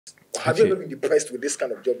Have you ever been depressed with this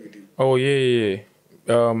kind of job you do? Oh, yeah.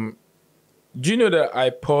 Do you know that I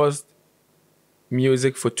paused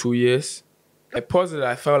music for 2 years? I paused it.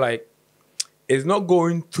 I felt like it's not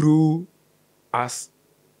going through as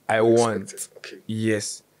I want. Okay.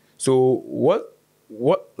 Yes. So what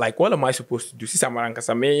am I supposed to do?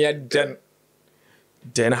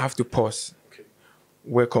 Then I have to pause. Okay.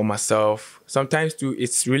 Work on myself. Sometimes too,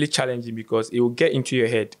 it's really challenging because it will get into your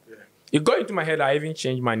head. Yeah. It got into my head. I even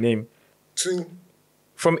changed my name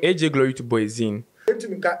from AJ Glory to Boyzine.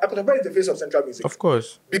 Akontaba is the face of Central music. Of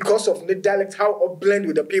course. Because of the dialect, how it blend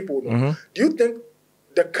with the people. No? Do you think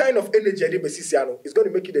the kind of energy is going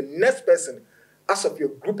to make you the next person as of your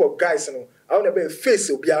group of guys? I want to be a face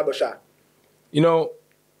of Biabasha. You know,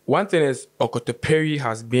 one thing is Okotoperi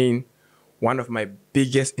has been one of my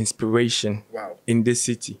biggest inspiration in this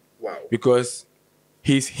city. Wow. Because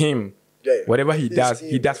he's him. Yeah. Whatever he does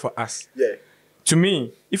for us. Yeah. To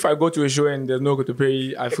me, if I go to a show and there's no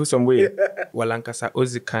Okotoperi, I feel some way. Walankasa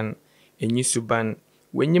Ozikan, Enyisuban,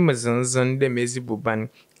 when you mazanzan de mezibuban,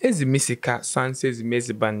 ezi misika, san says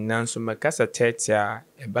meziban, nanso makasa tetia,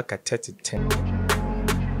 ebaka teti.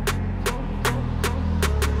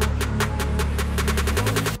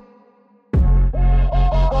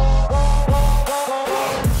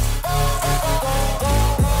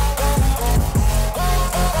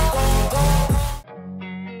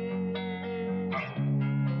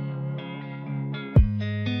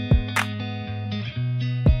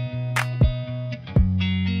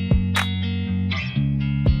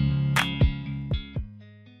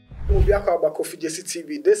 Kofy Jesse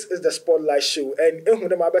TV. This is the Spotlight Show, and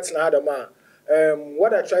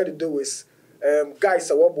what I try to do is,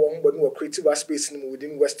 guys, are creative space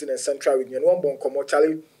within Western and Central region.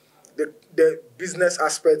 The business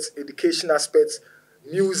aspects, education aspects,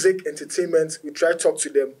 music, entertainment. We try to talk to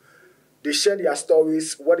them. They share their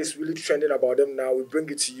stories. What is really trending about them now? We bring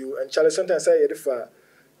it to you. And Charlie, sometimes I hear for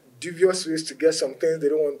devious ways to get some things they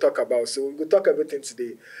don't want to talk about. So we'll talk everything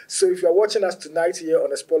today. So if you're watching us tonight here on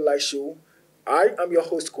the Spotlight Show, I am your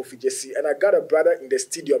host, Kofy Jesse, and I got a brother in the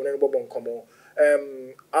studio.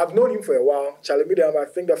 I've known him for a while. Charlie Medium, I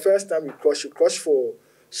think the first time we crushed for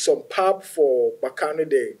some pub for Bacano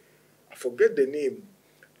Day. I forget the name.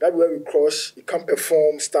 That's where we crush. He can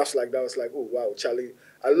perform, stuff like that. I was like, oh, wow, Charlie.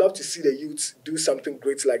 I love to see the youth do something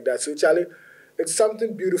great like that. So, Charlie, it's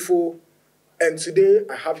something beautiful. And today,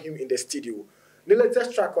 I have him in the studio. The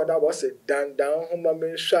latest track on that was a Dan Down Home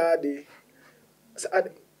Shadi.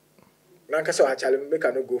 So actually make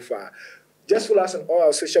I not go far. Just follow us on all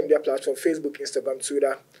our social media platforms, Facebook, Instagram,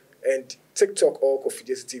 Twitter, and TikTok or Kofy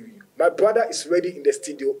Jesse TV. My brother is ready in the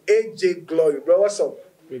studio. AJ Glory, bro. What's up?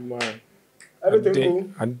 Big man. Everything cool?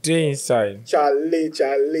 I'm day inside. Charlie.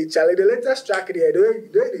 The latest track there,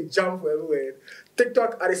 they jump everywhere.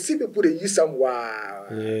 TikTok, I see people they use some wow.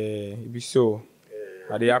 Yeah, it be so.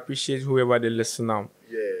 Yeah. They appreciate whoever they listen now.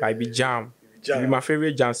 Yeah. I be jam. It be my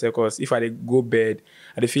favorite jam because if I go bed,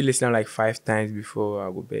 I feel listening like 5 times before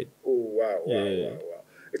I go bed. Oh wow.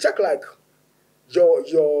 It's like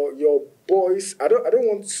your boys. I don't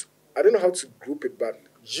know how to group it, but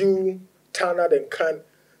you, Tanner, and Khan,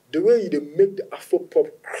 the way they make the Afro pop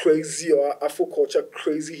crazy or Afro culture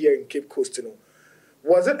crazy here in Cape Coast,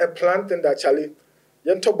 was it a planned thing that Charlie?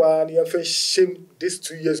 Shame this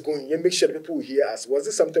 2 years going. You make sure the people will hear us. Was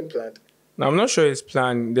it something planned? No, I'm not sure it's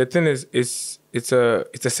planned. The thing is, it's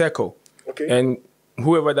a circle. Okay. And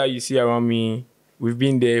whoever that you see around me, we've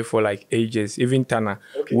been there for like ages. Even Tana,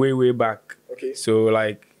 way back. Okay. So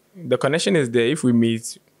like the connection is there. If we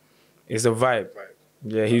meet, it's a vibe.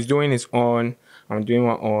 Yeah, he's doing his own. I'm doing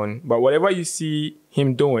my own. But whatever you see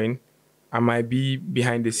him doing, I might be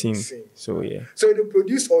behind the scenes. So yeah. So they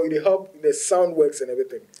produce or they help in the sound works and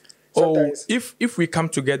everything. Sometimes. Oh, if we come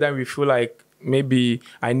together and we feel like maybe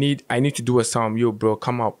I need to do a sound, yo bro,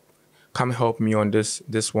 come help me on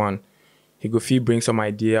this one. If he brings some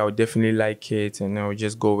idea, I'll definitely like it and I'll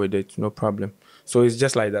just go with it, no problem. So it's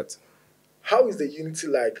just like that. How is the unity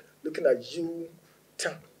like? Looking at you,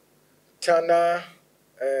 Tana,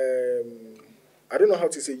 I don't know how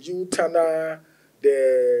to say you, Tana,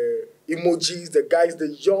 the emojis, the guys, the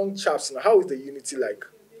young chaps. How is the unity like?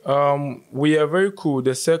 We are very cool.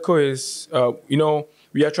 The circle is,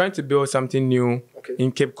 we are trying to build something new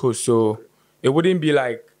in Cape Coast. So it wouldn't be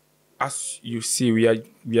like, as you see, we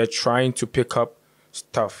are trying to pick up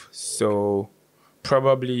stuff. So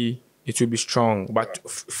probably it will be strong. But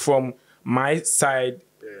from my side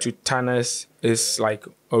to Tana's is like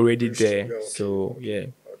already there. Okay. So yeah.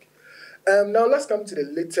 Okay. Now let's come to the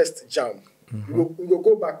latest jam. We will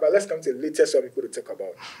go back, but let's come to the latest one people to talk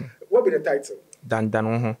about. What be the title? Dan.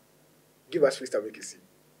 Give us freestyle vacancy.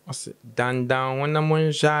 Dan down when I'm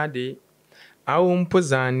on Jade. I won't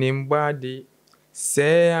put a name body.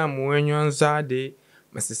 Say I'm when you're on Zade.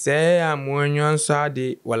 Must say I'm when you're on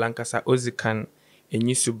Zade. Walankasa Ozikan. And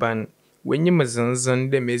you suban. When you mazanzan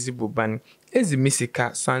de mezibuban. Ezi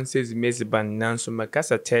misika son says meziban. Nanso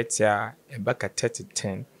makasa tetia. A baka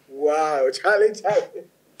 10. Wow, Charlie.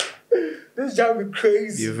 This jam be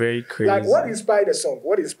crazy. You're very crazy. Like, what inspired the song?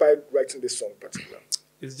 What inspired writing this song, particularly?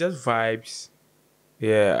 It's just vibes.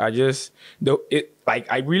 Yeah,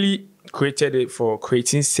 I really created it for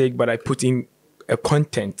creating sake, but I put in a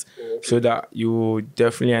content so that you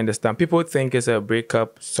definitely understand. People think it's a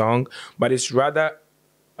breakup song, but it's rather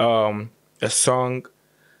a song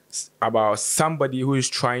about somebody who is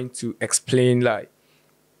trying to explain, like,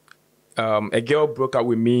 a girl broke up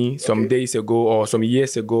with me some days ago or some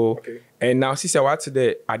years ago, and now she said, "What's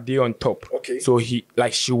the day on top?" So she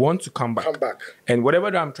wants to come back. And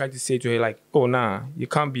whatever that I'm trying to say to her, like, "Oh nah, you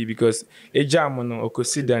can't be, because a jam no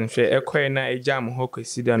okosidan fe ekwana a jam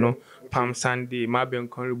hokosida no Palm Sunday ma ben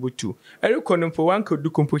contribute. Every kono for one could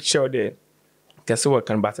do complete show there. Guess what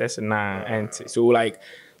can but nah and so like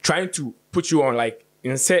trying to put you on like."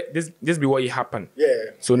 And say this be what happened. Yeah.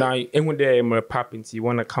 So now when they're popping, you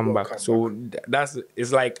wanna come back. So that's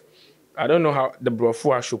it's like I don't know how the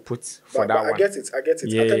brofu I should put for that one. I get it.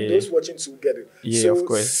 Yeah, I think those watching to get it. Yeah, so of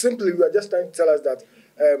course. Simply, we are just trying to tell us that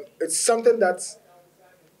it's something that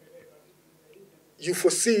you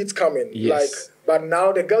foresee it coming. Yes. Like, but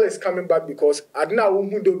now the girl is coming back because I don't know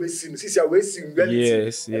who don't be seen. She's wasting reality.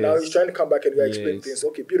 Yes. And now he's trying to come back and explain things.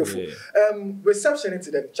 Okay, beautiful. Yeah. Reception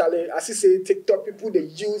incident, Charlie. As you say, TikTok people they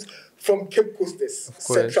use from Cape Coast, this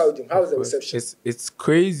Central Region. How is the reception? It's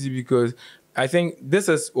crazy because I think this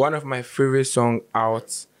is one of my favorite songs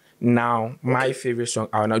out now. My favorite song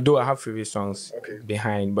out now. Though I have favorite songs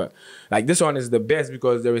behind, but like this one is the best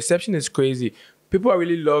because the reception is crazy. People are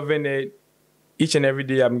really loving it. Each and every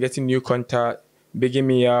day I'm getting new contact, bigging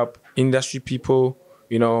me up, industry people,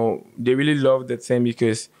 you know, they really love the thing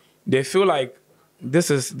because they feel like this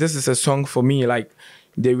is a song for me. Like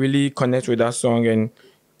they really connect with that song, and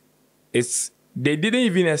they didn't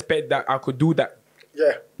even expect that I could do that.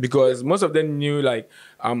 Yeah. Because most of them knew like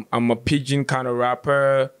I'm a pidgin kind of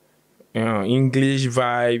rapper, you know, English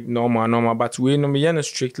vibe, normal. But we know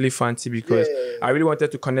strictly fancy because I really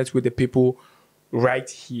wanted to connect with the people right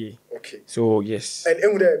here. Okay. So yes.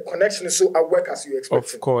 And with the connection is so at work as you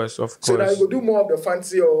expect. Of course. So now you go do more of the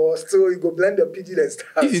fancy or still you go blend the PG and stuff.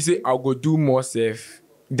 If you say I'll go do more safe,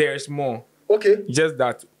 there's more. Okay. Just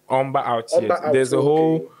that out here. There's a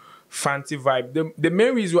whole fancy vibe. The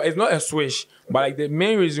main reason why it's not a switch, but like the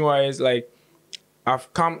main reason why is like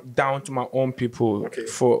I've come down to my own people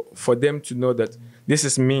for them to know that this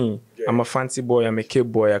is me. Yeah. I'm a fancy boy, I'm a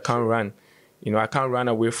kid boy, I can't run. You know, I can't run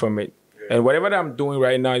away from it. And whatever that I'm doing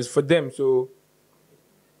right now is for them. So,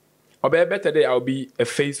 I'll be a better day. I'll be a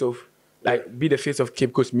face of, be the face of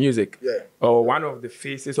Cape Coast music. Yeah. Or one of the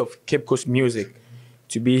faces of Cape Coast music.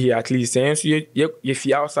 To be here at least. And so if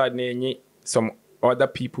you're outside, some other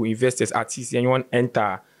people, investors, artists, anyone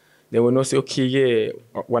enter, they will not say, okay, yeah,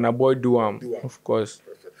 when a boy do of course.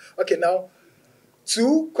 Perfect. Okay, now,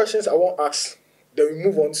 2 questions I want to ask. Then we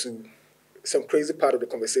move on to some crazy part of the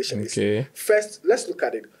conversation. Okay. First, let's look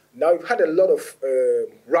at it. Now, you've had a lot of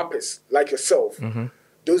rappers like yourself,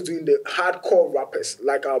 those doing the hardcore rappers,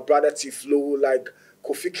 like our brother T-Flow, like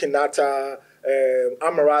Kofi Kinata,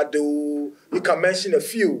 Amarado. You can mention a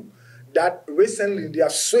few that recently they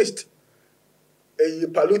have switched.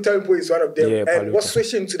 Paluta Impo is one of them. Yeah, and what's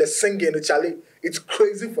switching to the singing, Charlie, it's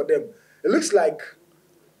crazy for them. It looks like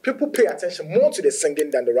people pay attention more to the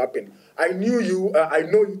singing than the rapping. I know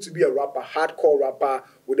you to be a rapper, hardcore rapper,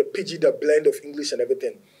 with the PG, the blend of English and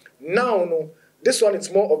everything. Now, this one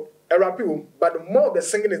is more of a rapping, but more of the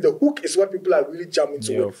singing is the hook is what people are really jamming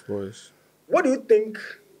to. Yeah, of course. What do you think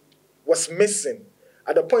was missing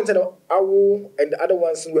at the point that Awo and the other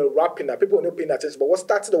ones were rapping? Now, people were not paying attention, but what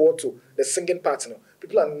started the world to the singing part?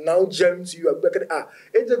 People are now jamming to you.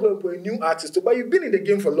 It's going to be a new artist, but you've been in the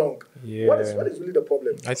game for long. Yeah. What is really the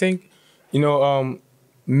problem? I think,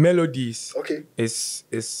 melodies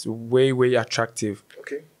is way attractive.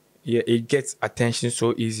 Okay. Yeah, it gets attention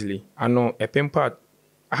so easily. I know a pen part.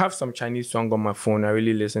 I have some Chinese song on my phone. I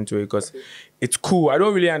really listen to it because it's cool. I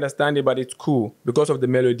don't really understand it, but it's cool because of the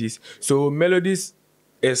melodies. So melodies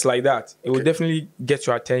is like that. It will definitely get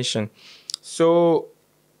your attention. So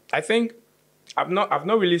I think I've not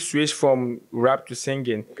really switched from rap to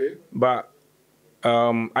singing. Okay. But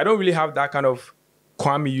I don't really have that kind of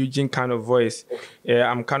Kwame Eugene kind of voice. Yeah,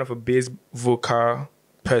 I'm kind of a bass vocal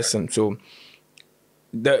person. So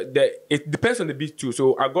it depends on the beat too.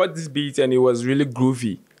 So I got this beat and it was really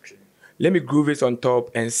groovy. let me groove it on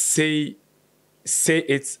top and say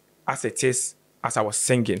it as it is as I was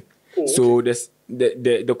singing. Oh, okay. So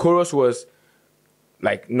the chorus was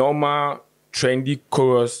like normal, trendy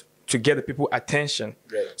chorus to get the people attention.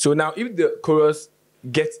 Yeah. So now if the chorus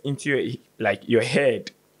gets into your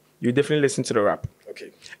head, you definitely listen to the rap.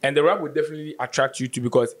 Okay. And the rap would definitely attract you to,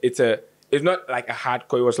 because it's not like a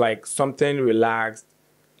hardcore, it was like something relaxed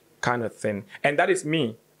kind of thing. And that is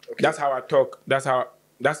me. Okay. That's how I talk.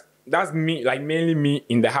 That's me, like mainly me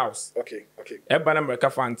in the house. Okay.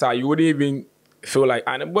 You wouldn't even feel like,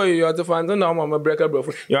 and boy, you're the fans, no, I'm a breaker, bro.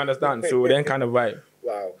 You understand? So then kind of vibe.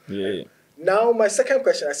 Wow. Yeah. Now, my second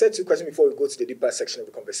question, I said two questions before we go to the deeper section of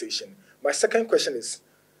the conversation. My second question is,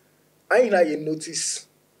 I know you notice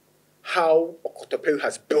how Okotoperi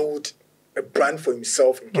has built a brand for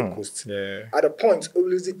himself in Cape Coast. Yeah. At a point,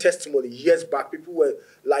 always the testimony years back, people were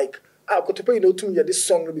like, Okotoperi, to me, this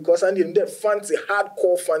song because I need that fancy,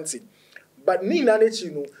 hardcore fancy. But me,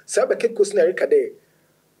 Sabe Cape Coast na Erika de,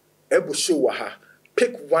 Ebo show waha.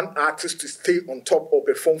 Pick one artist to stay on top or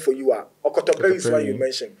perform for you. Okotoperi is what you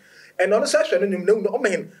mentioned. And on the side,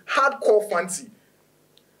 hardcore fancy.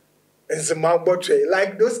 And Zimbabwe,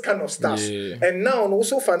 like those kind of stuff. Yeah. And now,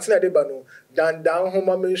 also fancy like Debano, down home,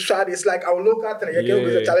 shadi. It's like our local thing. You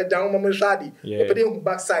can go down home, shadi. You put it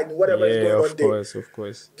backside, whatever is going on there. Of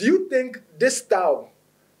course. Do you think this style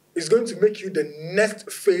is going to make you the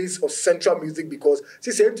next phase of central music? Because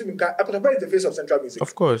see, saying to me, Akotoperi is the face of central music.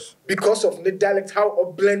 Of course. Because of the dialect, how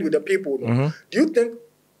it blend with the people. Mm-hmm. Do you think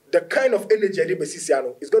the kind of energy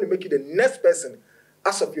is going to make you the next person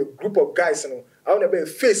as of your group of guys? I want to be a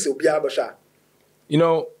face of Biabasha.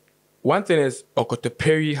 One thing is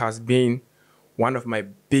Okotoperi has been one of my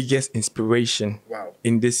biggest inspiration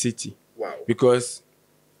in this city. Wow. Because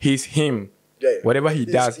he's him. Yeah. Whatever he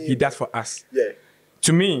does for us. Yeah.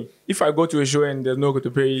 To me, if I go to a show and there's no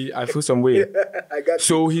Okotoperi, I feel some way. I got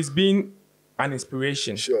so he's been an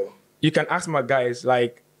inspiration. Sure. You can ask my guys,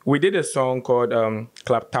 like, we did a song called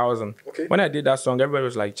Club 1000. Okay. When I did that song, everybody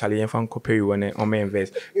was like, Charlie and Okotoperi on my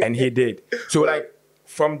invest. And he did. So like,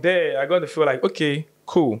 from there, I got to feel like, okay,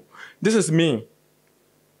 cool. This is me.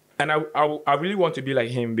 And I really want to be like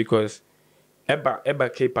him because Eba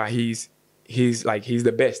Kepa, he's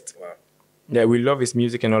the best. Wow. Yeah, we love his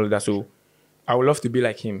music and all of that. So I would love to be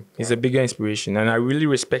like him. He's a bigger inspiration. And I really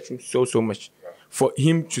respect him so much. Wow. For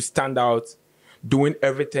him to stand out, doing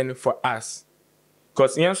everything for us.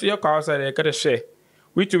 Because we get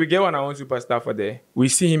one our own superstar for there. We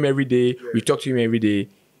see him every day. Yeah. We talk to him every day.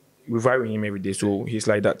 We vibe with him every day. So he's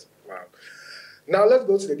like that. Wow. Now let's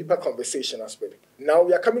go to the deeper conversation aspect. Now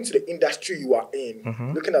we are coming to the industry you are in.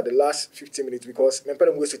 Mm-hmm. Looking at the last 15 minutes because I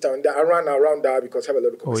ran around there because I have a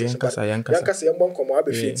lot of conversation.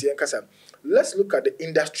 Let's look at the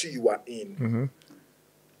industry you are in. Mm-hmm.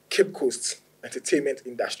 Cape Coast entertainment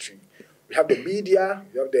industry. We have the media,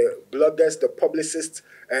 we have the bloggers, the publicists,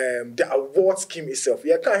 the award scheme itself.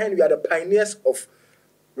 We are the pioneers of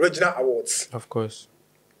regional awards. Of course.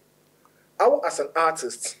 How, as an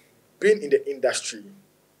artist, being in the industry,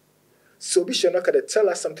 so Bishanaka, tell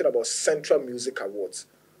us something about Central Music Awards.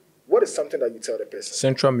 What is something that you tell the person?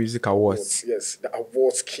 Central Music Awards. Yes, the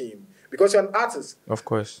award scheme. Because you're an artist. Of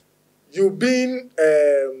course. You've been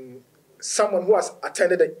someone who has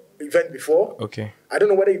attended the event before. Okay. I don't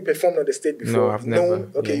know whether you performed on the stage before. No, I've never.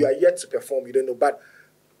 Okay, you are yet to perform. You don't know. But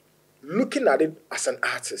looking at it as an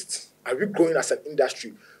artist, are we growing as an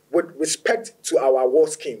industry with respect to our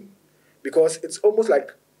award scheme? Because it's almost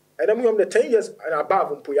like, and I'm the 10 years and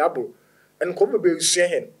above in Puyabo, and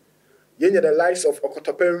the likes of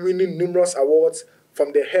Okotoperi winning numerous awards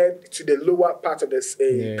from the head to the lower part of the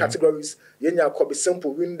categories. Kobe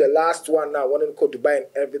Simple winning the last one now, one in Dubai and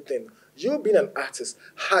everything. You being an artist,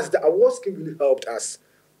 has the award scheme really helped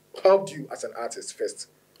you as an artist first?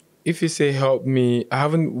 If you say help me, I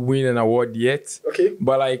haven't won an award yet. Okay.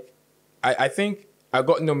 But like, I think I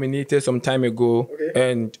got nominated some time ago,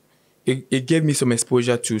 and it gave me some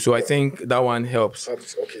exposure too. So I think that one helps.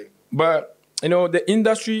 Okay. But the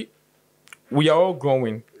industry, we are all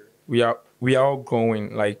growing. We are all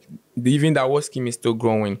growing. Like even the award scheme is still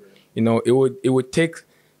growing. It would take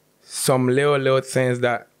some little things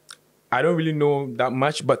that I don't really know that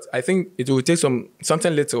much, but I think it will take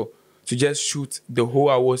something little to just shoot the whole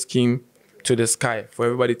award scheme to the sky for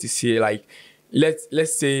everybody to see. Like,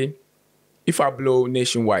 let's say if I blow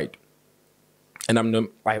nationwide, and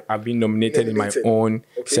I've been nominated in my own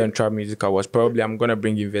Central Music Awards, probably I'm gonna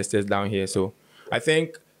bring investors down here. So I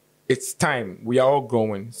think it's time. We are all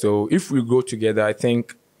growing. So if we grow together, I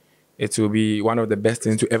think it will be one of the best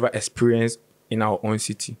things to ever experience in our own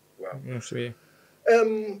city. Wow. So, yeah.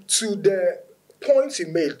 To the points you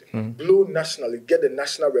made blow nationally, get the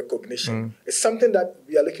national recognition. It's something that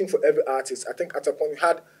we are looking for every artist. I think at a point we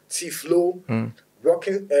had T-Flow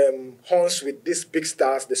rocking horns with these big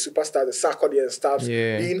stars, the superstars, the Sarkodie and stars,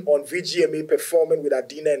 being on VGMA performing with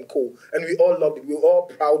Adina and co. And we all loved it. We were all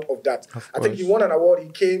proud of that. I think he won an award. He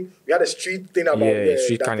came. We had a street thing about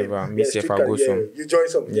street carnival. You joined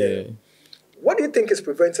some. What do you think is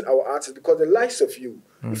preventing our artists? Because the likes of you,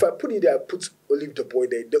 if I put it there, I put Olive the Boy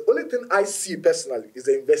there. The only thing I see personally is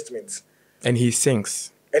the investment. And he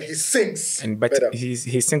sings. And he sings. And better. He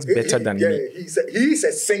sings better than me. He's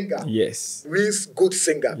a singer. Yes. He's a good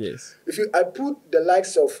singer. Yes. I put the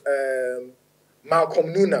likes of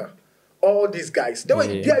Malcolm Nuna, all these guys, they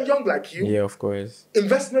are young like you. Yeah, of course.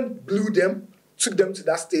 Investment blew them, took them to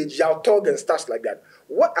that stage, Yao Tog and stuff like that.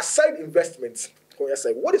 What, aside investments,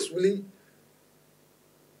 what is really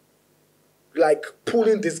like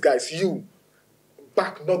pulling these guys, you,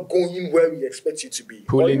 back not going where we expect you to be?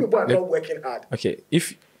 Or you people are not working hard? Okay,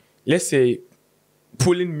 let's say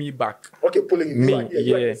pulling me back. Okay, pulling me back.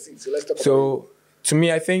 Yeah. So let's talk about it. To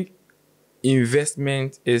me, I think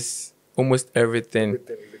investment is almost everything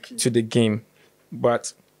to the game.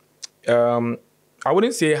 But I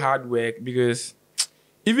wouldn't say hard work, because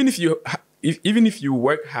even if you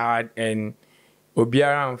work hard and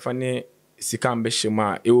obiara and funny,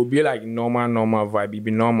 it will be like normal vibe. It be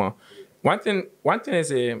normal. One thing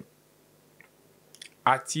is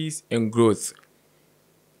artist and growth.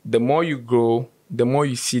 The more you grow, the more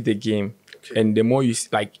you see the game, and the more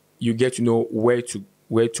you get to know where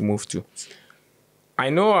to move to. I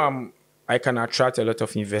know I can attract a lot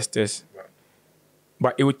of investors,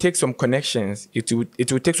 but it would take some connections. It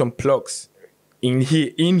would take some plugs in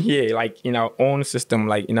here, like in our own system,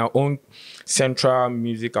 like in our own Central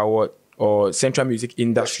Music Award or Central Music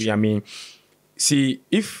Industry. I mean, see,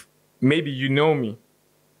 if maybe you know me,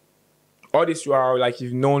 all this while, like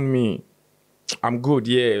you've known me, I'm good,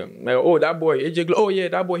 yeah. Like, oh, that boy, AJ Glo, oh yeah,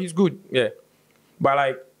 that boy, he's good, yeah. But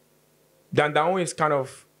like, Dandaon is kind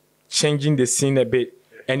of changing the scene a bit,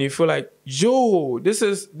 and you feel like, yo, this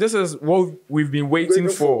is what we've been waiting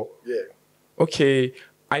for. Yeah. Okay,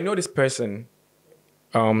 I know this person,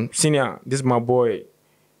 Senior, this is my boy.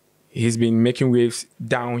 He's been making waves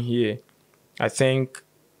down here. I think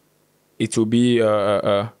it will be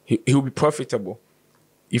he will be profitable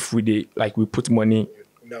if we put money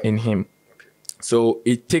in him. Okay. So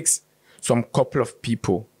it takes some couple of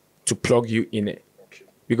people to plug you in it. Okay.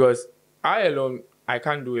 Because I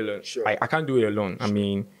can't do it alone. Sure. I can't do it alone. Sure. I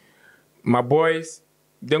mean, my boys,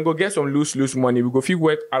 then go get some loose money. We go feel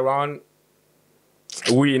work around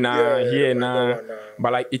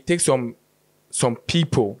but like it takes some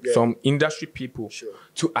people, some industry people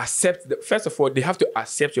to accept first of all, they have to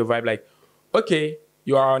accept your vibe. Like, okay,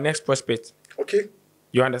 you are our next prospect. Okay.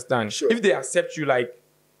 You understand? Sure. If they accept you, like,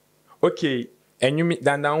 okay, and you meet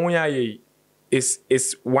Dandaon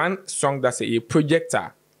is one song that's a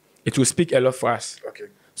projector. It will speak a lot for us. Okay.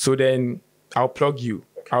 So then I'll plug you.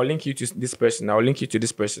 Okay. I'll link you to this person. I'll link you to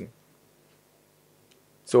this person.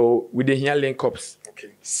 So we did hear link ups.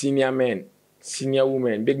 Okay. Senior men, senior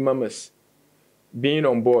women, big mamas being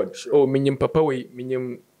on board. Sure. Oh, minyum papa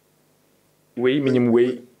minyum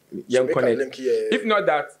young connect. If not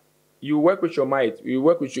that, you work with your might. You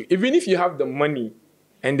work with you. Even if you have the money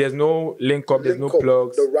and there's no link up, there's no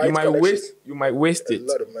plugs, you might waste it. A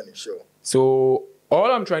lot of money, sure. So all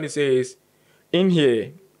I'm trying to say is, in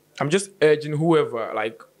here, I'm just urging whoever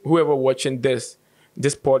watching this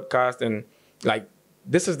podcast, and like,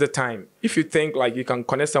 this is the time. If you think like you can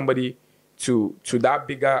connect somebody to that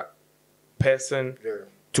bigger person,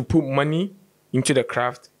 to put money into the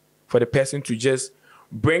craft, for the person to just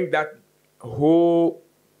bring that whole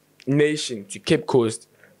nation to Cape Coast,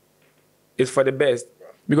 is for the best.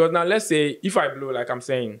 Because now let's say if I blow, like I'm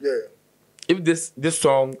saying, if this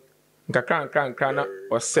song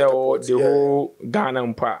or sell the whole Ghana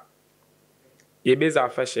mpa,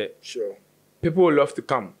 sure, people will love to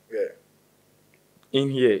come in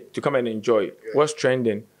here to come and enjoy. What's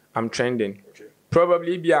trending? I'm trending. Okay.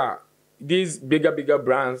 Probably these bigger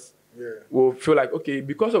brands will feel like, okay,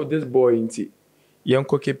 because of this boy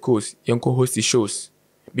Yanko Cape Coast, Yanko host the shows.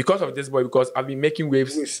 Because of this boy, because I've been making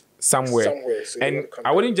waves somewhere. So and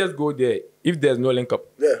I wouldn't just go there if there's no link up.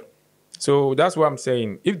 Yeah. So that's what I'm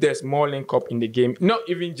saying. If there's more link up in the game, not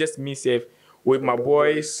even just me safe, with my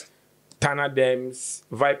boys, Tana Dems,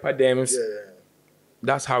 Viper Dems,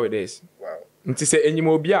 that's how it is. Wow. And to say any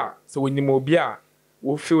mobia, so when the mobia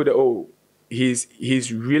will feel that he's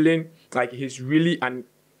really an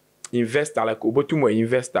investor, like Obotumo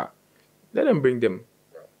investor. Let them bring them.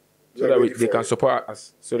 So that they can support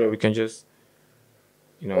us, so that we can just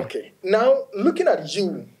you know. Okay. Now, looking at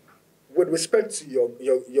you, with respect to your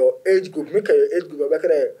age group, make your age group, make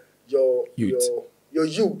your Youth. your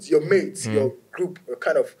youth, your mates, your group, your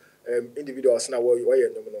kind of individuals now. Where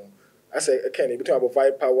you know, I say again, between about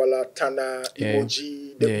Viper, Walla, Tana,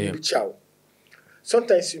 Emoji, the Chow.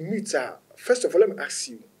 Sometimes you meet her. First of all, let me ask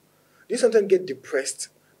you: do you sometimes get depressed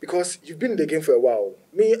because you've been in the game for a while?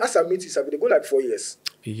 Me, as I meet you, I've been go like 4 years.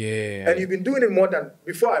 Yeah. And you've been doing it more than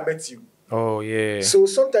before I met you. Oh yeah. So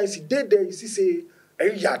sometimes you did there, you see, say, I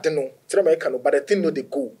don't know, but the thing no they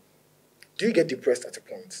go. Do you get depressed at a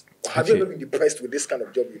point? Or have you ever been depressed with this kind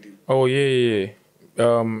of job you do? Oh yeah.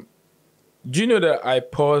 Do you know that I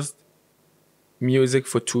paused music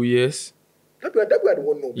for 2 years? That way I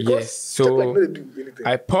don't know. Because yes. So like, no, they do anything.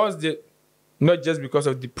 I paused it not just because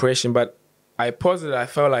of depression, but I paused it. I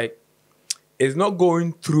felt like it's not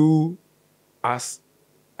going through as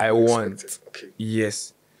I want. Okay.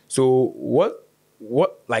 Yes. So what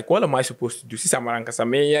am I supposed to do?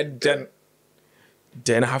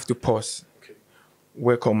 Then I have to pause. Okay.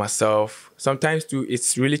 Work on myself. Sometimes too,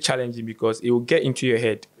 it's really challenging because it will get into your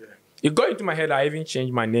head. Yeah. It got into my head. I even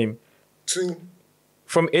changed my name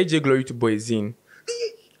from AJ Glory to Boyzine.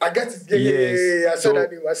 I get it. Yeah. I saw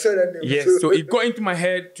that name. Yes. So it got into my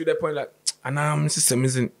head to the point like, and I'm just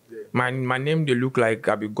amazing. My name they look like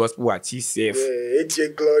I be gospel artist safe. Yeah,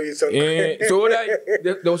 AJ Glory. So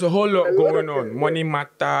there was a whole lot going on, money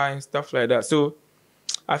matter and stuff like that. So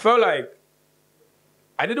I felt like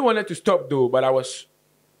I didn't want it to stop though, but I was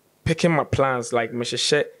picking my plans, like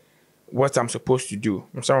what I'm supposed to do.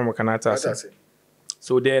 I'm sorry,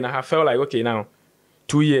 so then I felt like, okay, now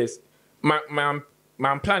 2 years. My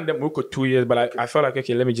plan them work for 2 years, but I felt like,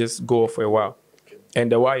 okay, let me just go off for a while. Okay.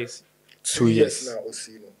 And the why is 2 years. Now,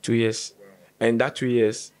 also, 2 years. Wow. And that 2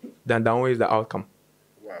 years, then that one is the outcome.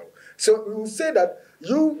 Wow. So we will say that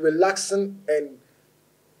you relaxing and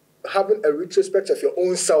having a retrospect of your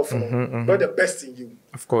own self, not the best in you.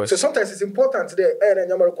 Of course. So sometimes it's important today,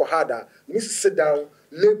 you need to sit down,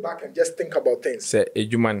 lay back and just think about things. Say, a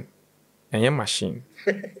human, and your machine.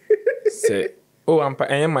 Say, I'm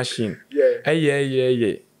a machine. Yeah.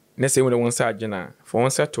 Yeah. Let's say when I want to for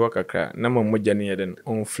one side to work a crack, number more journey than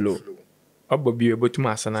on flow. I'll be able to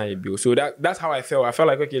master my bill. So that's how I felt. I felt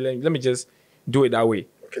like, okay, let me just do it that way.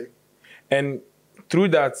 Okay. And through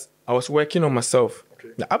that, I was working on myself.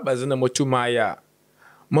 The abazana motumaya,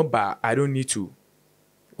 moba. I don't need to.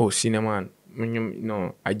 Oh, cinema.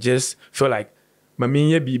 No, I just feel like,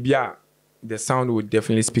 the sound would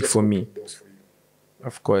definitely speak for me.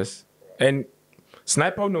 Of course. And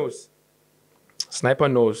Sniper knows.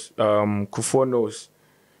 Kufo knows.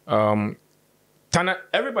 Tana,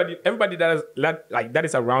 everybody that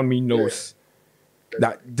is around me knows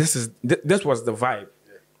that this was the vibe.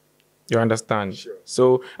 Yeah. You understand? Sure.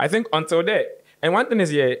 So I think until there, and one thing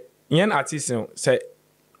is artist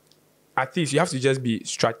you have to just be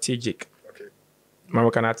strategic. Okay.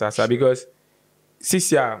 Because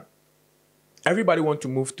everybody want to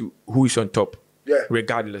move to who is on top. Yeah.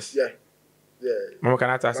 Regardless. Yeah.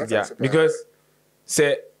 Because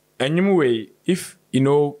say anyway, if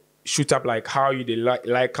shoot up like how you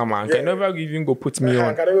like come on, can never even go put me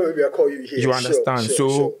on. Can never call you here. You understand?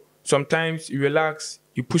 Sure. Sometimes you relax,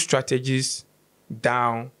 you put strategies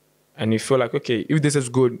down, and you feel like, okay, if this is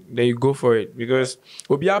good, then you go for it. Because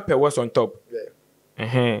we'll be up what's on top.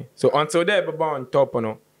 Yeah. So until there, Baba on top,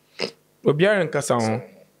 we'll be in Kasa.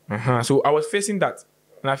 So I was facing that.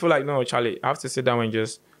 And I feel like, no, Charlie, I have to sit down and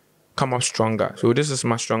just come up stronger. So this is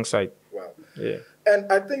my strong side. Wow. Yeah.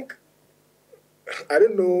 And I think, I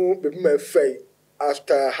don't know, maybe my faith,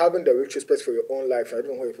 after having the retrospect for your own life, I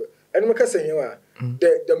don't know if and I'm saying,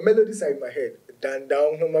 the melodies are in my head. Down,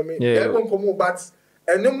 yeah. But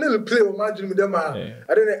and I'm not play or imagine with them. I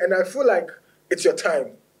don't know, and I feel like it's your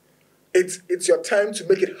time. It's your time to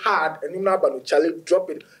make it hard, and you're not about to Charlie drop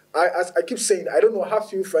it. As I keep saying, I don't know how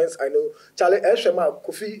few friends I know. Charlie Eshema,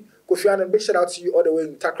 Kofy, and big shout out to you all the way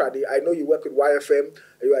in Takrady. I know you work with YFM.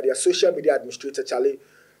 You are their social media administrator, Charlie.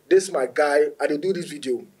 This is my guy. I do this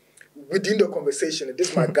video within the conversation. This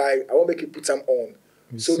is my guy. I won't make you put some on.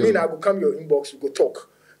 So me now I will come your inbox. We go talk.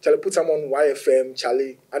 Charlie, put some on YFM.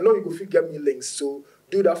 Charlie, I know you go get me links. So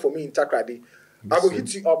do that for me in Takrady. I will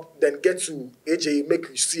hit you up, then get to AJ, make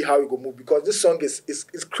you see how you go move, because this song is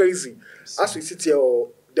crazy. As we sit here,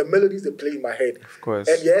 the melodies they play in my head. Of course.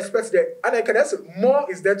 And you expect that, and I can answer more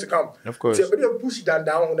is there to come. Of course. So you push it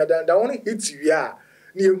down, only hits you, yeah.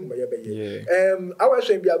 I will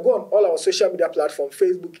show you, go on all our social media platforms,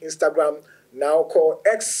 Facebook, Instagram, now call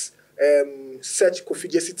X, search Kofy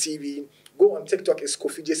Jesse TV. go on TikTok, it's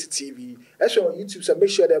Kofy Jesse TV. That's on YouTube, so make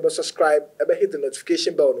sure that you subscribe, hit the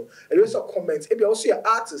notification bell, no? And you also comment. If you also your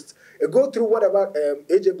artist, go through whatever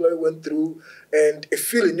AJ Glory went through, and if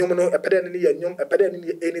feeling anything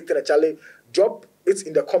actually, drop it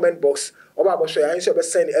in the comment box. Or I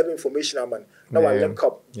send every information, man. Now I link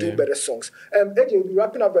up, do better songs. AJ will be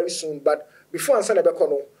wrapping up very soon, but before I send a back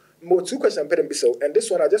on, more 2 questions, and this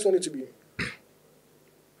one I just want it to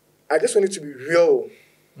be real.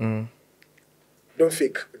 Don't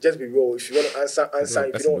fake. Just be real. If you want to answer.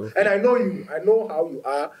 If you don't, and I know you. I know how you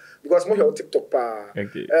are because I'm on TikTok.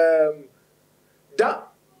 Okay. That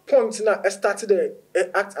point now, I started to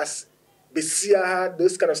act as Besia,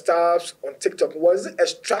 those kind of stuff on TikTok. Was it a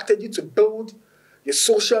strategy to build your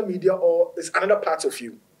social media, or is another part of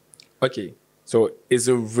you? Okay. So it's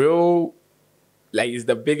a real, like, it's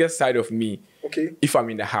the biggest side of me. Okay. If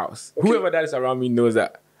I'm in the house, whoever that is around me knows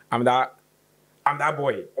that I'm that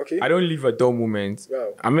boy. Okay. I don't leave a dull moment.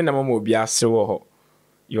 Wow. I'm in the moment be a slow.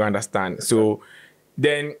 You understand? So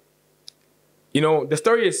then, the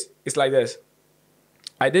story is like this.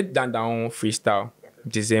 I did down freestyle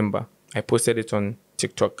December. I posted it on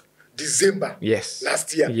TikTok. December? Yes.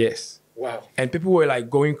 Last year? Yes. Wow. And people were like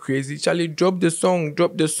going crazy. Charlie, drop the song.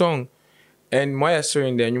 And my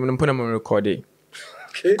answering there, you put them on recording.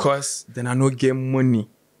 Okay. Because then I no get money.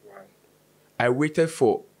 Wow. I waited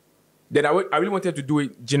for. Then I really wanted to do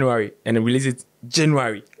it January and release it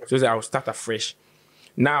January. Okay. So that I will start afresh.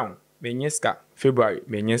 Now, Menyeska, February,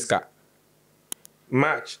 Menyeska.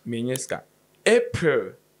 March, Menyeska.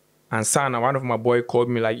 April. And Sana, one of my boy called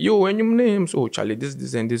me like, yo, when your names? Oh, Charlie,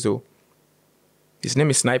 this and this. Oh. His name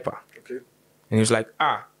is Sniper. Okay. And he was like,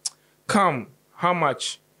 come, how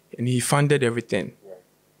much? And he funded everything. Wow.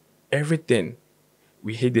 Everything.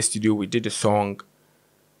 We hit the studio, we did the song.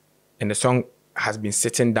 And the song has been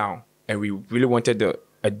sitting down. And we really wanted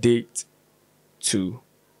a date to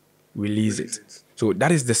release it. So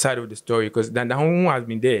that is the side of the story. Because the home has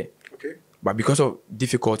been there. Okay. But because of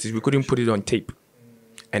difficulties, we couldn't put it on tape.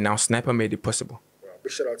 And now Sniper made it possible. Wow.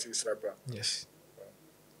 Big shout out to you, Sniper. Yes.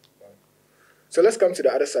 Wow. So let's come to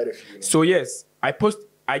the other side of you. So yes, I was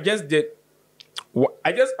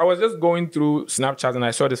just going through Snapchat and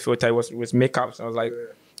I saw this filter. It was makeup. So I was like,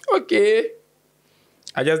 okay.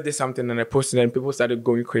 I just did something and I posted and people started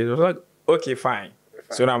going crazy. I was like, okay, fine.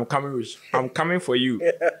 So now I'm coming for you.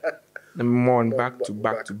 More back to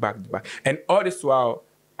back. And all this while,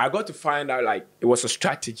 I got to find out like it was a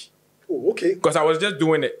strategy. Oh, okay. Because I was just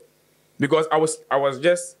doing it. Because I was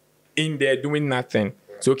just in there doing nothing.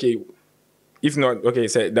 Right. So okay, if not, okay,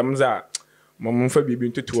 say Damza, Mom for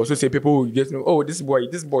be to also say people will just know, oh, this boy.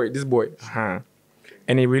 Okay.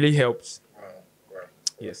 And it really helps. Wow.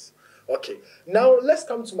 Yes. Okay. Now let's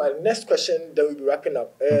come to my next question. Then we'll be wrapping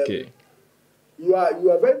up. Okay. You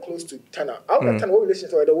are very close to Tana. How about Tana? What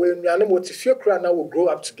relationship are the way you and if your crowd now will grow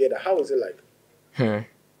up together? How is it like?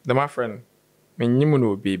 My friend.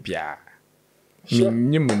 No baby. Sure.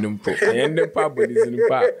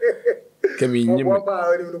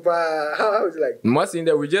 How is it like? Most in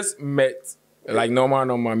that we just met like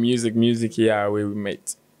normal music here where we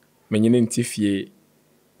met.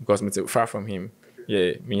 Because I'm far from him.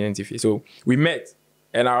 Yeah, so we met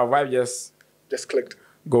and our vibe just clicked.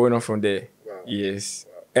 Going on from there. Wow. Yes.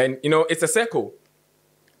 Wow. And it's a circle.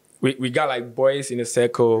 We got like boys in a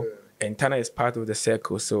circle and Tana is part of the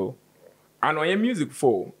circle. So I know your music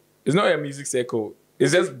for. It's not a music circle.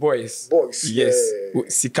 It's just boys. Boys. Yes. Yeah.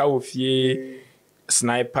 Sika Ofie,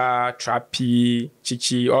 Sniper, Trappy,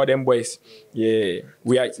 Chichi, all them boys. Yeah.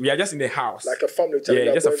 We are just in the house. Like a family.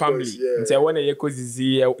 Yeah, just a family. Boys, yeah. And so when you go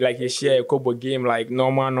like you share a couple game like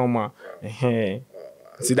normal. Wow.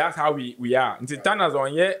 See, that's how we are. And Tana's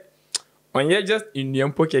on here just in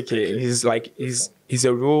Yempo Keke. He's like he's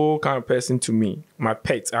a real kind of person to me. My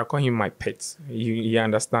pet. I call him my pet. He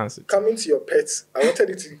understands it. Coming to your pets, I wanted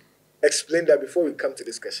you to explain that before we come to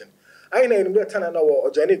discussion. I know you Tana now or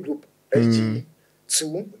join a group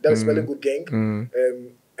SG2, that is very good gang. And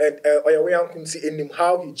Oyawe couldn't see in him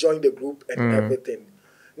how he joined the group and everything.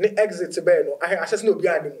 Ne exit to I just know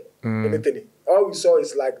behind him. Anything. All we saw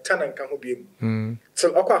is like Tana and Kanho BM.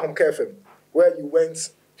 So Aqua Home KFM, where you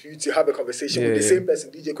went to have a conversation with the same person,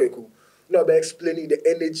 DJ Kweku. No, by explaining the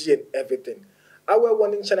energy and everything. Our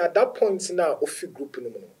one in China at that point now of your group,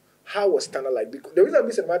 how was Tana like? Because the reason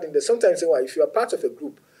I'm saying that sometimes if you are part of a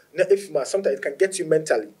group, sometimes it can get you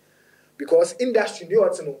mentally. Because industry,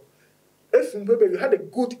 if you had a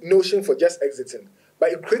good notion for just exiting,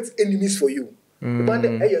 but it creates enemies for you. On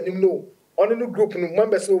a group,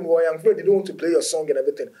 members they don't want to play your song and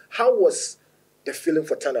everything. How was the feeling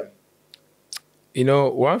for Tana?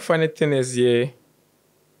 One funny thing is,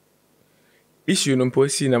 issue no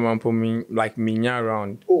posi na mampo me like minya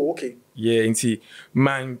around. Oh, okay. Yeah, inti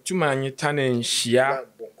man to man tane shia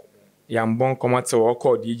yambon koma to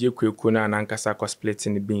oko DJ Kweku na nankasa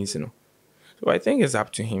splitting the beans, you know. So I think it's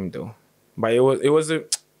up to him though. But it was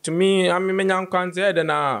to me, I mean menyan kwanze de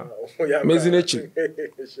na mezinechi.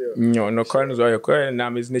 No current so your na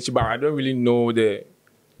mezinechi, but I don't really know the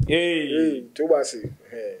hey Tobasi.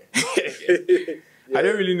 I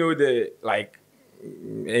don't really know the like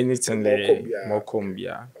anything there.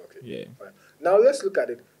 Mokombia. Okay. Yeah. Fine. Now let's look at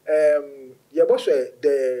it. Yeah, boss,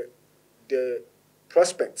 the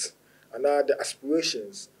prospects and now the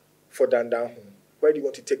aspirations for Dan Down Home. Where do you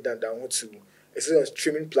want to take Dan Down Home to? Is it on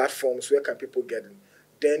streaming platforms? Where can people get it?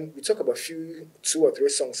 Then we talk about 2 or 3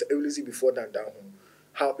 songs early before Dan Down Home.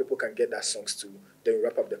 How people can get that songs too. Then we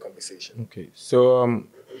wrap up the conversation. Okay. So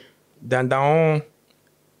Dan Down,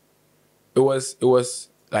 it was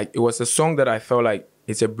a song that I felt like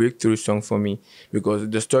it's a breakthrough song for me because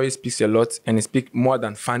the story speaks a lot and it speaks more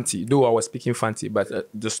than Fanti. Though I was speaking Fanti, but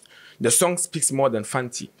the song speaks more than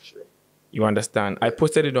Fanti. Sure. You understand? I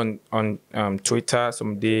posted it on Twitter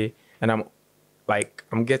someday, and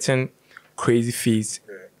I'm getting crazy feeds,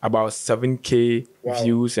 about 7K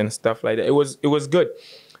views and stuff like that. It was good.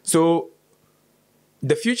 So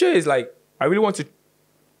the future is like I really want to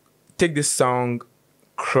take this song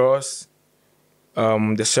cross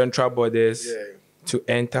the central borders to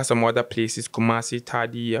enter some other places, Kumasi,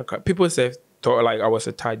 Tadi. People thought like I was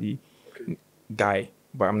a Tadi guy,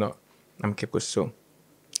 but I'm not. I'm Kepko.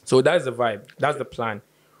 So that's the vibe. That's the plan.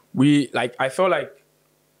 I felt like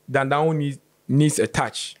Dan Down needs a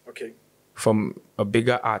touch from a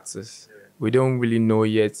bigger artist. Yeah. We don't really know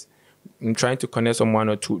yet. I'm trying to connect some 1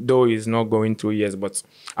 or 2, though it's not going through yet, but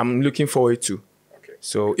I'm looking forward to. Okay.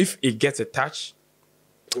 So if it gets a touch,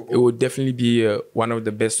 it would definitely be one of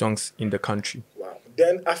the best songs in the country. Wow.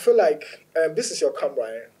 Then I feel like this is your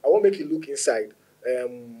camera. I won't make you look inside.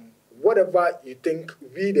 Whatever you think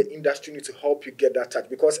we, the industry, need to help you get that touch.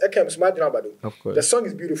 Because of course. The song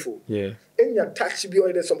is beautiful. Yeah. In your touch,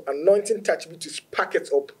 there's some anointing touch to pack it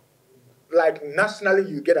up. Like nationally,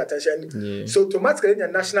 you get attention. Yeah. So automatically, in your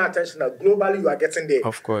national attention, globally, you are getting there.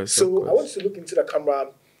 Of course. So I want you to look into the camera,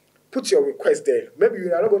 put your request there. Maybe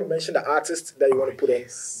you are not going to mention the artist that you want to put on,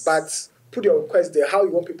 but put your request there, how you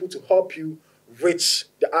want people to help you reach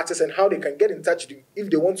the artist and how they can get in touch with you if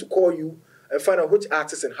they want to call you and find out which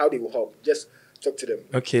artist and how they will help. Just talk to them.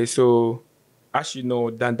 Okay, so as you know,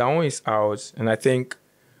 Dan Down is out, and I think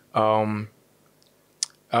having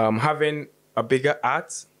a bigger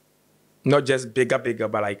art, not just bigger,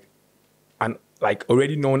 but like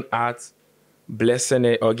already known art, blessing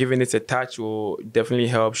it or giving it a touch will definitely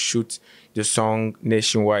help shoot the song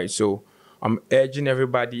nationwide. So I'm urging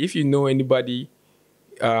everybody, if you know anybody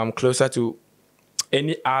closer to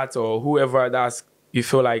any art or whoever that's you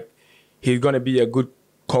feel like he's gonna be a good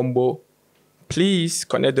combo, please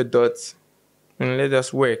connect the dots and let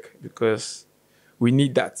us work because we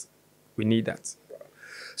need that. We need that.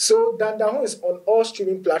 So Dan Down is on all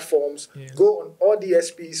streaming platforms. Yes. Go on all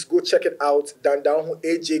DSPs. Go check it out. Dan Down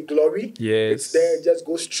AJ Glory. Yes. It's there. Just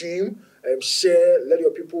go stream, share. Let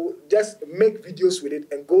your people just make videos with it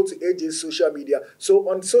and go to AJ's social media. So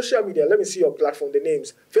on social media, let me see your platform. The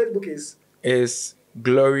names. Facebook is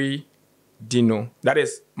Glory Dino. That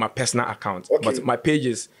is my personal account. Okay. But my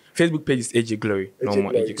Facebook page is AJ Glory.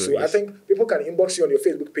 Normal AJ Glory. So yes. I think people can inbox you on your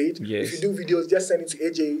Facebook page. Yes. If you do videos, just send it to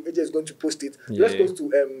AJ. AJ is going to post it. Yeah. Let's go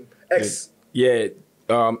to X. Yeah.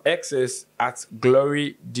 X is at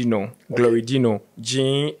Glory Dino. Okay. Glory Dino.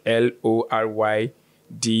 GLORYDINHO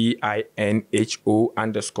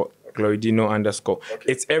 _ Glory Dino _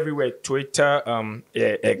 Okay. It's everywhere. Twitter,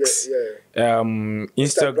 X,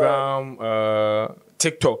 Instagram,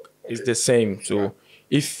 TikTok is the same. So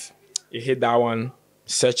if you hit that one,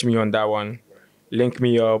 search me on that one, link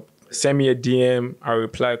me up, send me a DM, I'll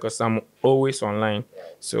reply because I'm always online.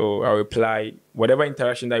 So I'll reply. Whatever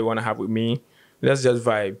interaction that you want to have with me, let's just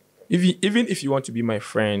vibe. Even if you want to be my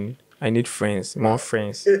friend, I need friends, more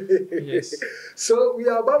friends. Yes. So we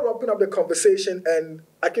are about wrapping up the conversation, and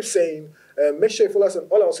I keep saying, make sure you follow us on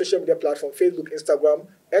all our social media platforms, Facebook, Instagram,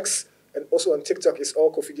 X, and also on TikTok. It's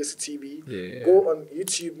all Kofy Jesse TV. Yeah. Go on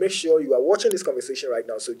YouTube. Make sure you are watching this conversation right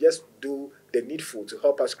now. So just do the needful to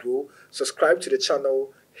help us grow. Subscribe to the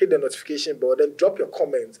channel. Hit the notification bell. Then drop your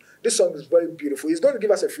comments. This song is very beautiful. He's going to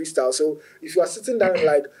give us a freestyle. So if you are sitting down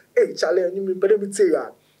like, hey, Charlie,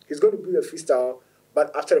 he's going to do a freestyle.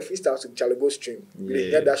 But after the freestyle, so Charlie, go stream. Yeah.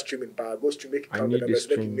 You get that streaming power. Go stream. Make it count the numbers.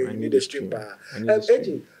 You need the stream power.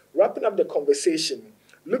 AJ, wrapping up the conversation.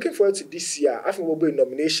 Looking forward to this year. I think we'll be a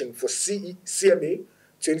nomination for CMA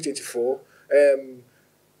 2024.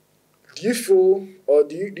 Do you feel, or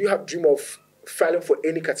do you have dream of filing for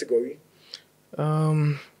any category?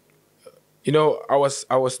 You know, I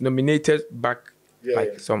was nominated back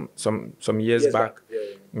some years back.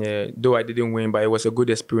 Yeah, though I didn't win, but it was a good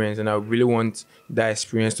experience, and I really want that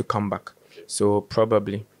experience to come back. Okay. So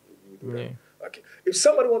probably. Yeah. Okay. If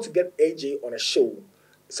somebody wants to get AJ on a show,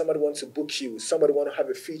 somebody wants to book you, somebody want to have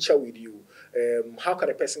a feature with you, how can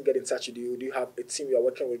a person get in touch with you? Do you have a team you are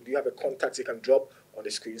working with? Do you have a contact you can drop on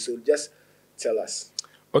the screen? So just tell us.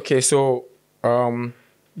 Okay, so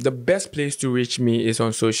the best place to reach me is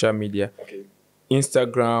on social media. Okay.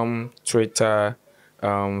 Instagram, Twitter,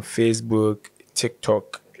 Facebook,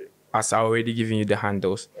 TikTok. Okay. As I already given you the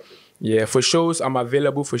handles. Okay. Yeah, for shows, I'm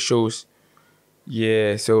available for shows.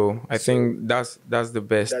 Yeah, so I think that's the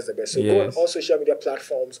best. That's the best. So go on all social media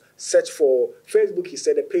platforms, search for Facebook. He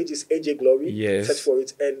said the page is AJ Glory. Yes. Search for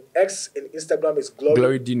it. And X and Instagram is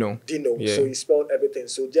Glory Dino. Yeah. So he spelled everything.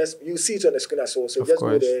 So just, you see it on the screen as well. So just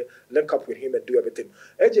go there, link up with him and do everything.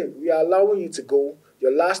 AJ, we are allowing you to go.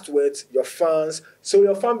 Your last words, your fans. So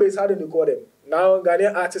your fan base, how do you call them? Now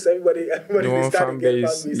Ghanaian artists, everybody no is starting to get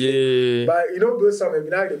fan base. Yeah. But you don't build something,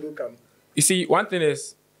 now they will come. You see, one thing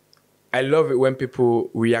is, I love it when people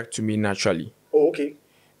react to me naturally. Oh, okay.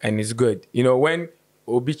 And it's good. You know, when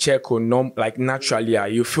Obi check or like naturally,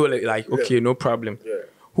 you feel like okay, no problem. Yeah.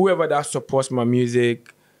 Whoever that supports my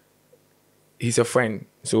music, he's a friend.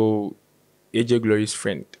 So AJ Glory's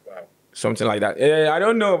friend. Wow. Something like that. I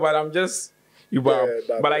don't know, but I'm just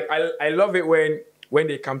but like I love it when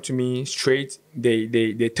they come to me straight,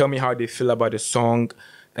 they tell me how they feel about the song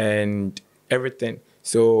and everything.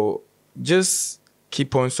 So just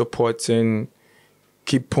keep on supporting,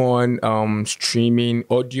 keep on streaming,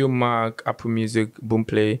 Audio Mac, Apple Music,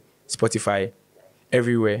 Boomplay, Spotify,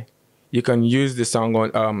 everywhere. You can use the song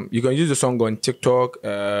on TikTok,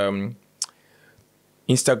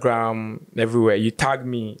 Instagram, everywhere. You tag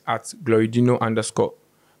me at GloryDino_.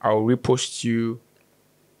 I'll repost you.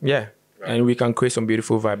 Yeah. And we can create some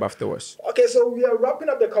beautiful vibe afterwards. Okay, so we are wrapping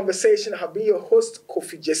up the conversation. I've been your host,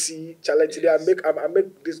 Kofy Jesse. Today I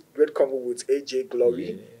make this great convo with AJ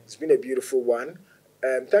Glory. Yeah. It's been a beautiful one.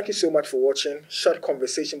 Thank you so much for watching. Short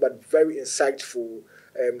conversation, but very insightful.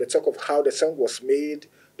 The talk of how the song was made,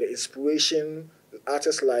 the inspiration,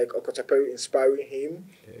 artists like Okotaperi inspiring him.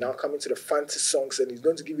 Yeah. Now coming to the fantasy songs, and he's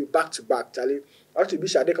going to give you back to back. Charlie, actually,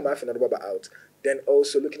 Bishop Adekama out. Then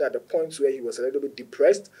also looking at the points where he was a little bit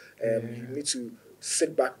depressed, he needs to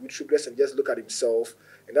sit back with regrets and just look at himself.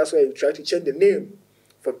 And that's why he tried to change the name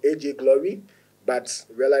from AJ Glory, but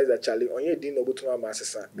realized that Charlie, I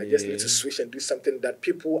just need to switch and do something that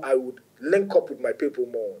I would link up with my people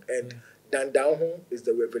more. And Dan Down Home is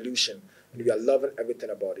the revolution. And we are loving everything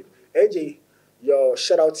about it. AJ, your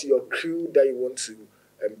shout out to your crew that you want to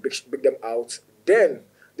big them out. Then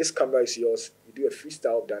this camera is yours. You do a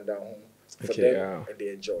freestyle of Dan Down Home. For them, and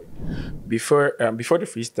they enjoy. Before the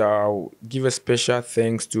freestyle, I'll give a special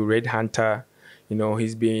thanks to Red Hunter. You know,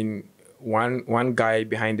 he's been one guy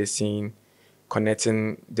behind the scene,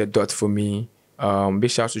 connecting the dots for me. Big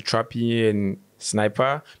shouts to Trappy and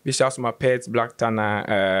Sniper. Big shouts to my pets, Black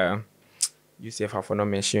Tana. You say if I not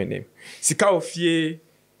mention your name, Sika Ofie,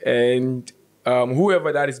 and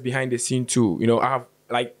whoever that is behind the scene too. You know,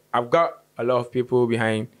 I've got a lot of people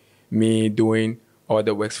behind me doing all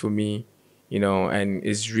the works for me. You know, and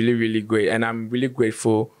it's really, really great. And I'm really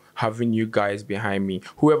grateful having you guys behind me.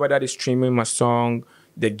 Whoever that is streaming my song,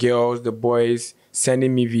 the girls, the boys,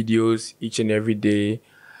 sending me videos each and every day.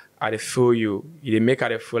 I feel you. They make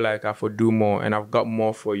I feel like I do more, and I've got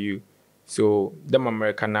more for you. So, them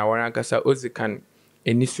American now, when I say, Ozikan,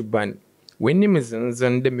 any suban, when name is the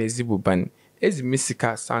mezibuban, as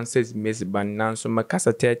Missika Sanchez Meziban, Nanso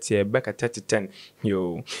Macassa 30, back at 3010.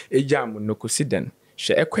 Yo, a jam no consider.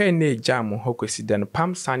 She ne jam hokosi dan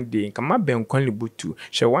Pam Sunday kama ben kwanli butu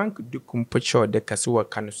she wan du kumpocho de kasewa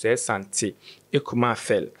kanu se sante ekuma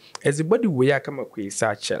fell everybody we kama kwe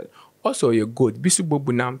sachel also your good bisu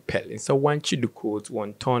bobu nam pel so one chi du code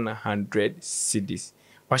 1 ton 100 cedis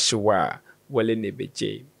washiwa wale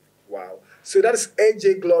nebeje. Wow, so that's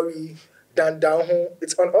AJ Glory Dan Down Home.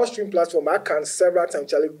 It's on all stream platform. I can several times.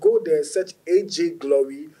 Charlie, go there, search AJ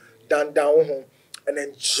Glory Dan Down Home, and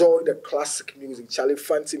enjoy the classic music, Charlie,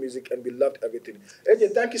 fancy music, and we loved everything.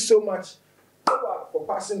 AJ, thank you so much for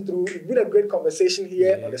passing through. It's been a great conversation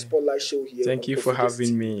here on the Spotlight Show here. Thank you for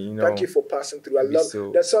having me. You know, thank you for passing through. I love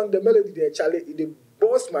the song, the melody there, Charlie. It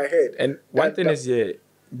buzzed my head. And one thing is,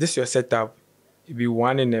 this your setup. It be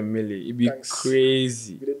 1 in a million. It be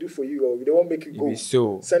crazy. We do for you, or we don't want to make you go. Be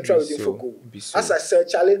so. Central we do for go. As I said,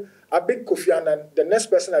 Charlie, a big Kofi, and the next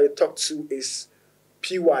person I will talk to is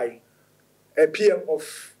PY. A PM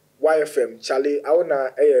of YFM, Charlie, I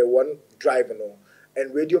wanna one drive, you know,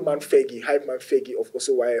 and Radio Man Fegi, Hype Man Fegi of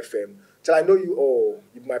also YFM. Till I know you all,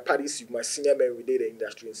 you my parties, you my senior men within the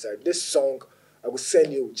industry inside. This song I will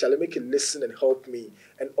send you, Charlie, make it listen and help me.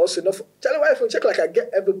 And also not for Charlie YFM, check like I get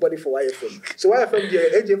everybody for YFM. So YFM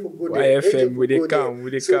there, AJ for good there. YFM with they come,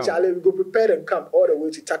 with they so come. Charlie, we go prepare and come all the way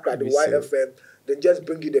to Takra, the Be so. YFM, then just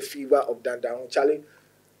bring you the fever of Dan Down. Charlie,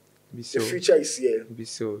 Be so. the future is here. Be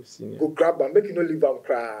so, senior. Go grab them, make you no leave them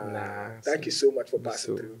cry. Nah, Thank you so much for be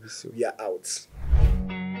passing so, through. be so. We are out.